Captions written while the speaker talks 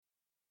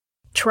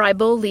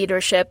Tribal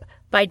Leadership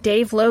by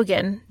Dave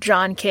Logan,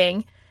 John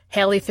King,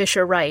 Halee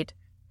Fischer-Wright.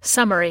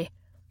 Summary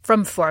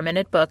from 4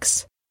 Minute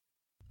Books.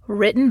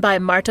 Written by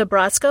Marta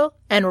Brosco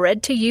and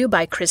read to you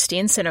by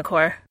Christine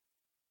Sinacor.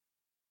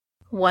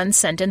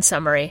 1-sentence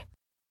summary.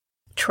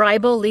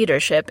 Tribal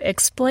leadership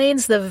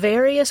explains the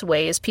various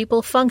ways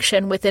people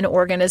function within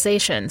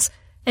organizations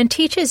and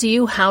teaches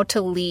you how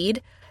to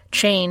lead,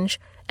 change,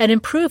 and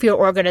improve your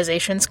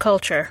organization's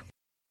culture.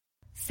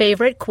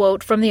 Favorite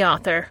quote from the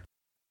author.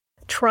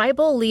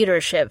 Tribal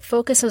leadership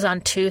focuses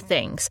on 2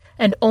 things,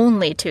 and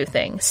only 2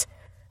 things: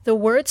 the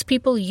words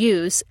people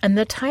use and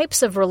the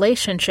types of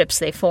relationships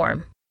they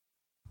form.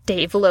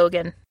 Dave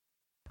Logan.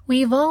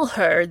 We've all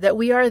heard that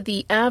we are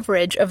the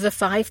average of the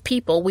 5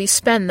 people we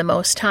spend the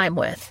most time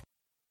with.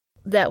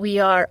 That we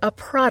are a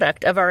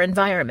product of our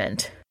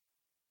environment.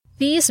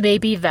 These may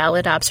be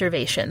valid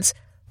observations,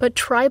 but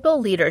tribal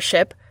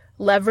leadership,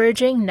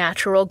 leveraging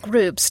natural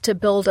groups to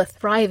build a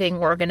thriving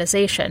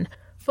organization,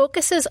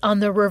 focuses on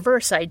the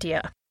reverse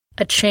idea.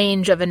 A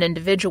change of an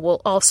individual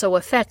also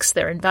affects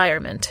their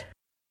environment.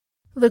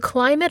 The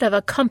climate of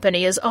a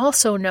company is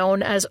also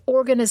known as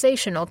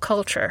organizational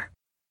culture.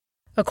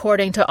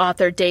 According to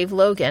author Dave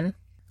Logan,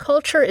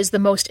 culture is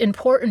the most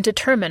important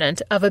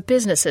determinant of a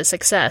business's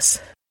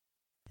success.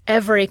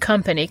 Every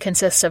company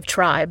consists of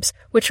tribes,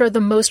 which are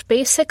the most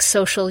basic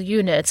social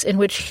units in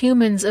which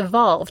humans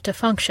evolve to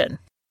function.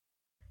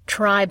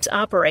 Tribes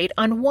operate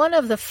on one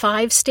of the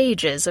 5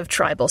 stages of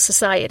tribal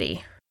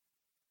society.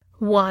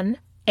 1.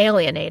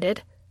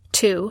 Alienated.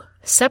 2.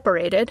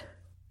 Separated.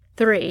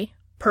 3.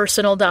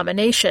 Personal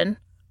domination.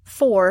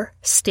 4.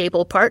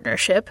 Stable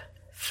partnership.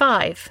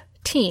 5.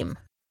 Team.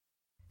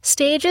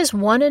 Stages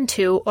 1 and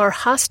 2 are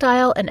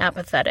hostile and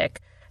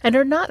apathetic, and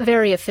are not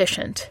very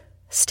efficient.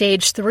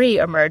 Stage 3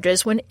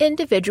 emerges when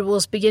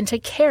individuals begin to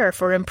care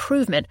for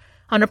improvement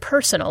on a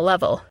personal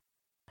level.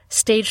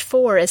 Stage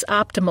 4 is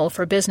optimal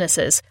for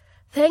businesses,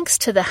 thanks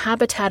to the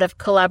habitat of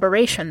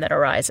collaboration that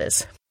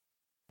arises.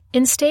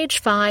 In Stage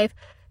 5,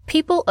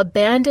 people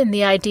abandon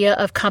the idea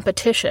of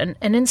competition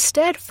and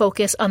instead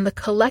focus on the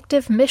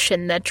collective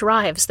mission that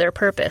drives their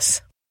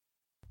purpose.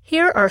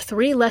 Here are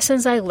 3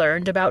 lessons I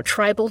learned about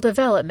tribal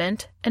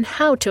development and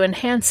how to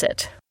enhance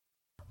it.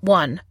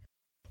 1.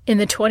 In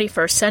the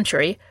 21st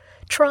century,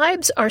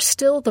 tribes are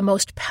still the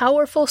most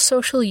powerful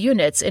social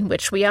units in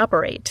which we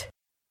operate.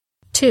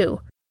 2.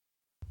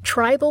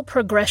 Tribal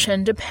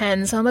progression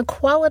depends on the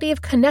quality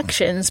of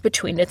connections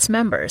between its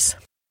members.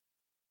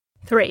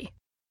 3.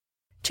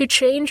 To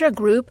change a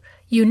group,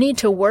 you need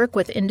to work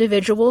with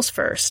individuals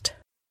first.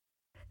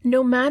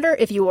 No matter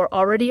if you are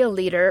already a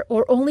leader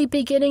or only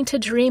beginning to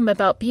dream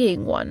about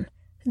being one,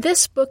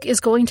 this book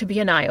is going to be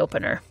an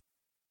eye-opener.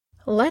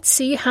 Let's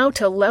see how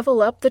to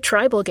level up the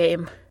tribal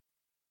game.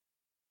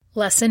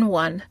 Lesson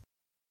 1.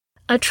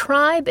 A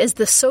tribe is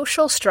the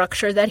social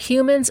structure that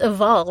humans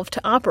evolved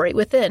to operate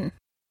within.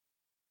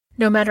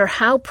 No matter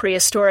how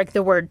prehistoric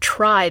the word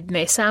tribe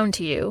may sound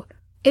to you,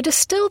 it is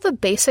still the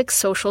basic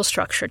social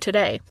structure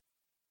today.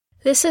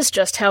 This is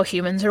just how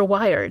humans are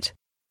wired.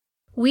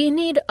 We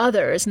need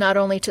others not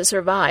only to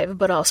survive,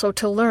 but also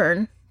to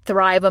learn,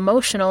 thrive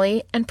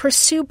emotionally, and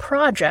pursue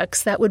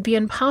projects that would be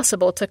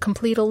impossible to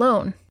complete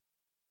alone.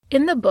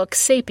 In the book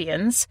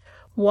Sapiens,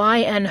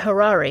 Y.N.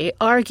 Harari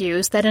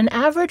argues that an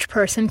average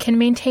person can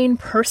maintain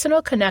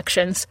personal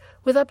connections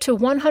with up to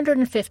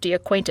 150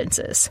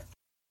 acquaintances.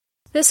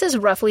 This is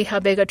roughly how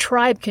big a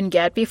tribe can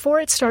get before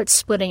it starts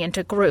splitting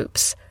into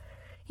groups.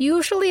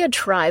 Usually a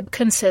tribe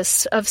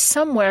consists of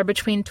somewhere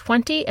between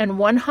 20 and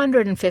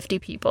 150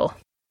 people.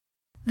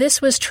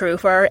 This was true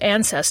for our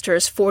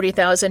ancestors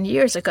 40,000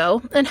 years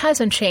ago and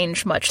hasn't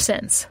changed much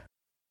since.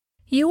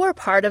 You are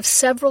part of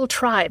several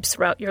tribes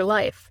throughout your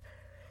life.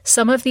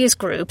 Some of these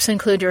groups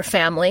include your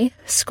family,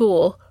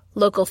 school,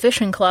 local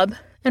fishing club,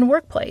 and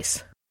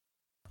workplace.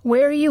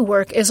 Where you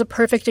work is a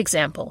perfect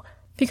example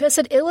because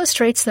it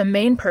illustrates the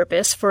main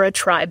purpose for a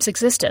tribe's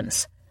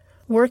existence: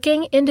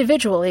 working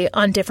individually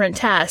on different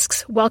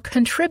tasks while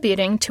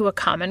contributing to a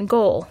common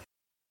goal.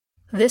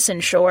 This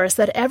ensures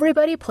that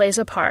everybody plays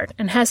a part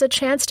and has a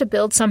chance to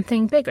build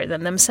something bigger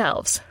than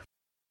themselves.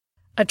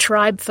 A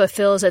tribe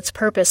fulfills its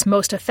purpose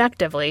most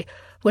effectively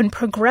when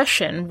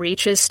progression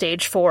reaches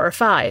stage 4 or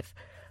 5.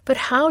 But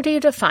how do you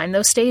define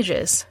those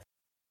stages?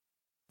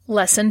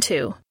 Lesson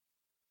 2.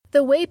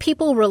 The way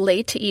people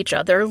relate to each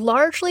other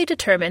largely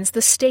determines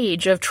the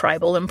stage of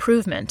tribal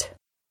improvement.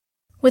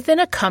 Within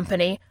a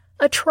company,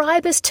 a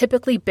tribe is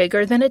typically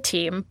bigger than a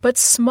team, but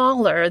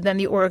smaller than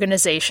the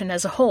organization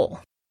as a whole.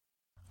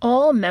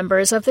 All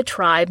members of the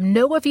tribe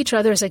know of each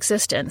other's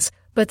existence,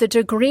 but the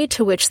degree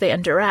to which they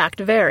interact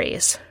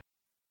varies.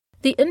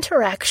 The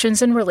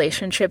interactions and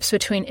relationships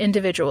between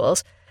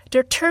individuals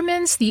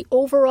determines the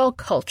overall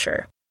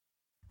culture.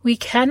 We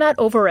cannot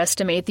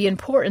overestimate the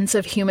importance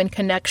of human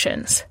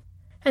connections.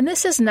 And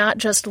this is not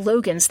just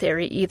Logan's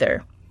theory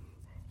either.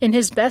 In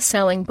his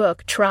best-selling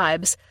book,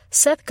 Tribes,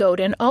 Seth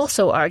Godin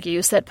also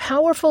argues that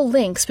powerful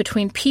links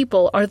between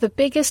people are the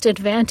biggest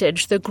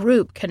advantage the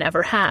group can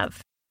ever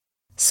have.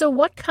 So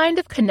what kind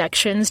of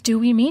connections do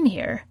we mean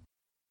here?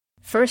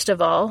 First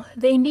of all,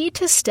 they need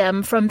to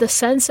stem from the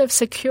sense of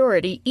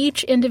security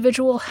each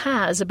individual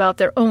has about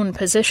their own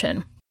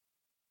position.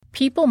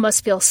 People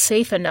must feel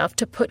safe enough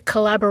to put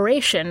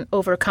collaboration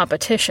over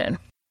competition.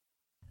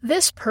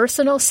 This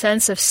personal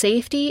sense of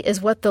safety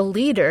is what the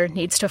leader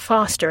needs to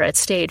foster at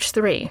stage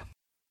 3.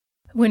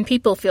 When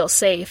people feel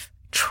safe,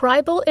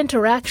 tribal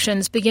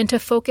interactions begin to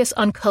focus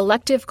on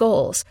collective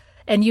goals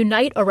and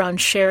unite around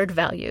shared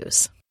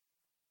values.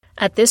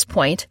 At this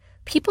point,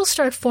 people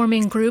start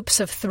forming groups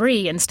of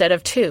 3 instead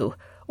of 2,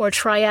 or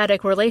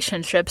triadic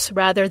relationships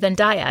rather than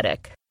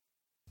dyadic.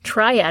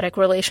 Triadic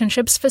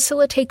relationships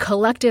facilitate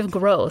collective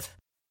growth.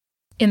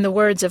 In the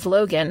words of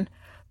Logan,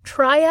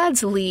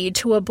 triads lead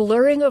to a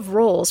blurring of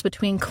roles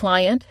between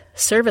client,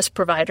 service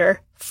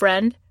provider,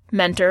 friend,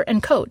 mentor,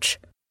 and coach.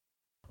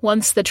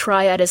 Once the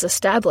triad is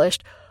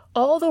established,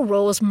 all the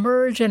roles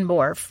merge and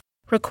morph,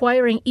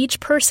 requiring each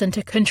person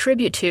to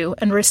contribute to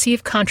and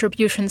receive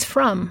contributions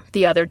from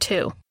the other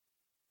 2.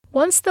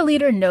 Once the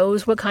leader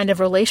knows what kind of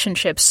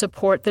relationships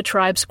support the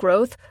tribe's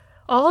growth,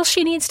 all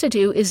she needs to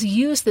do is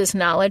use this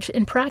knowledge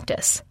in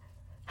practice.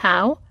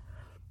 How?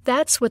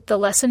 That's what the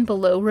lesson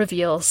below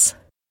reveals.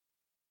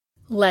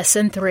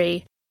 Lesson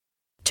 3.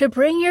 To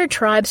bring your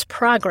tribe's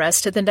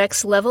progress to the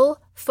next level,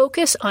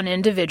 focus on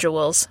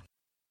individuals.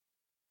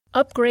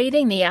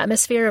 Upgrading the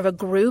atmosphere of a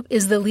group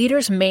is the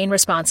leader's main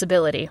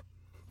responsibility.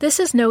 This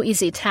is no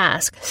easy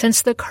task,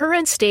 since the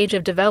current stage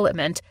of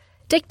development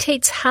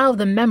dictates how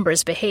the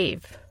members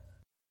behave.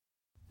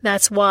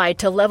 That's why,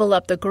 to level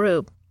up the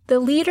group, the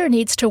leader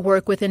needs to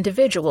work with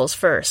individuals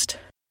first.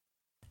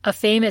 A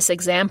famous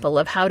example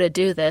of how to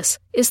do this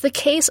is the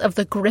case of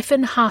the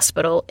Griffin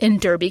Hospital in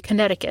Derby,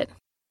 Connecticut.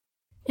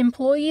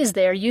 Employees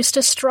there used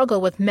to struggle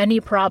with many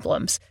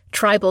problems,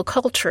 tribal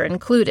culture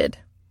included.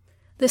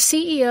 The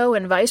CEO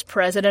and vice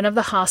president of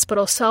the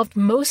hospital solved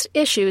most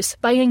issues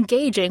by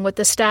engaging with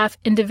the staff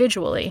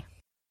individually.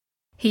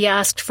 He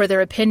asked for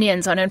their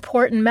opinions on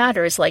important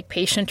matters like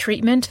patient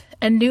treatment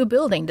and new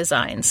building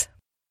designs.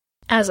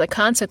 As a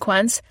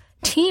consequence,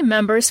 team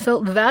members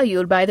felt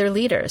valued by their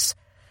leaders.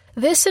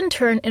 This in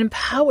turn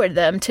empowered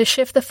them to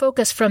shift the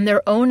focus from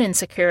their own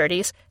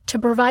insecurities to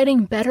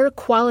providing better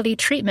quality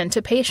treatment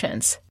to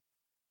patients.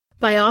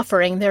 By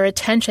offering their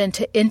attention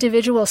to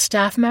individual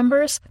staff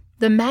members,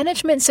 the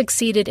management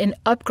succeeded in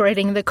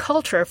upgrading the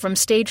culture from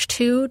stage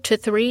 2 to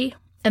 3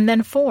 and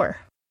then 4.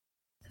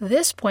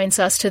 This points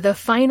us to the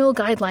final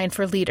guideline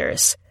for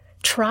leaders.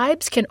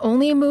 Tribes can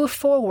only move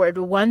forward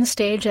one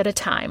stage at a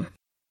time.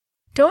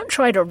 Don't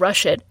try to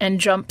rush it and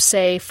jump,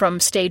 say, from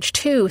stage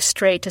 2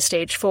 straight to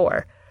stage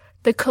 4.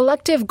 The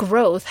collective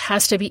growth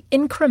has to be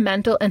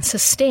incremental and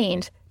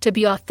sustained to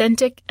be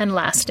authentic and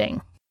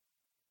lasting.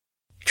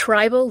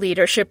 Tribal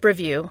Leadership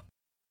Review.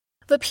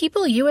 The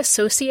people you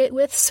associate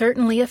with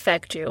certainly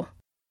affect you.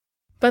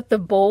 But the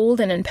bold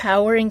and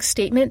empowering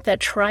statement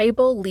that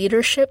tribal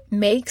leadership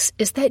makes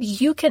is that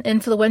you can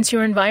influence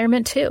your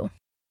environment too.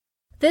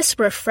 This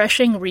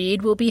refreshing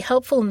read will be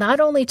helpful not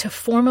only to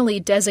formally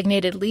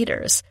designated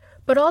leaders,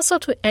 but also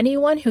to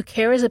anyone who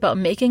cares about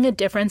making a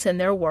difference in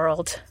their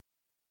world.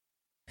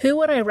 Who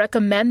would I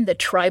recommend the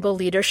Tribal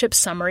Leadership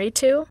Summary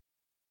to?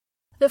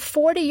 The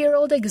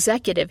 40-year-old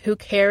executive who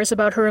cares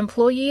about her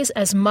employees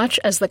as much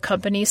as the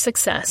company's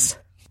success.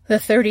 The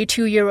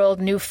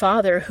 32-year-old new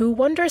father who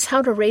wonders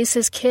how to raise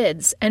his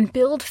kids and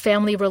build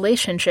family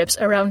relationships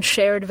around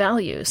shared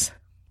values.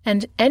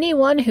 And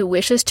anyone who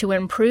wishes to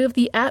improve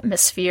the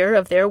atmosphere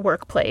of their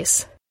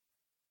workplace.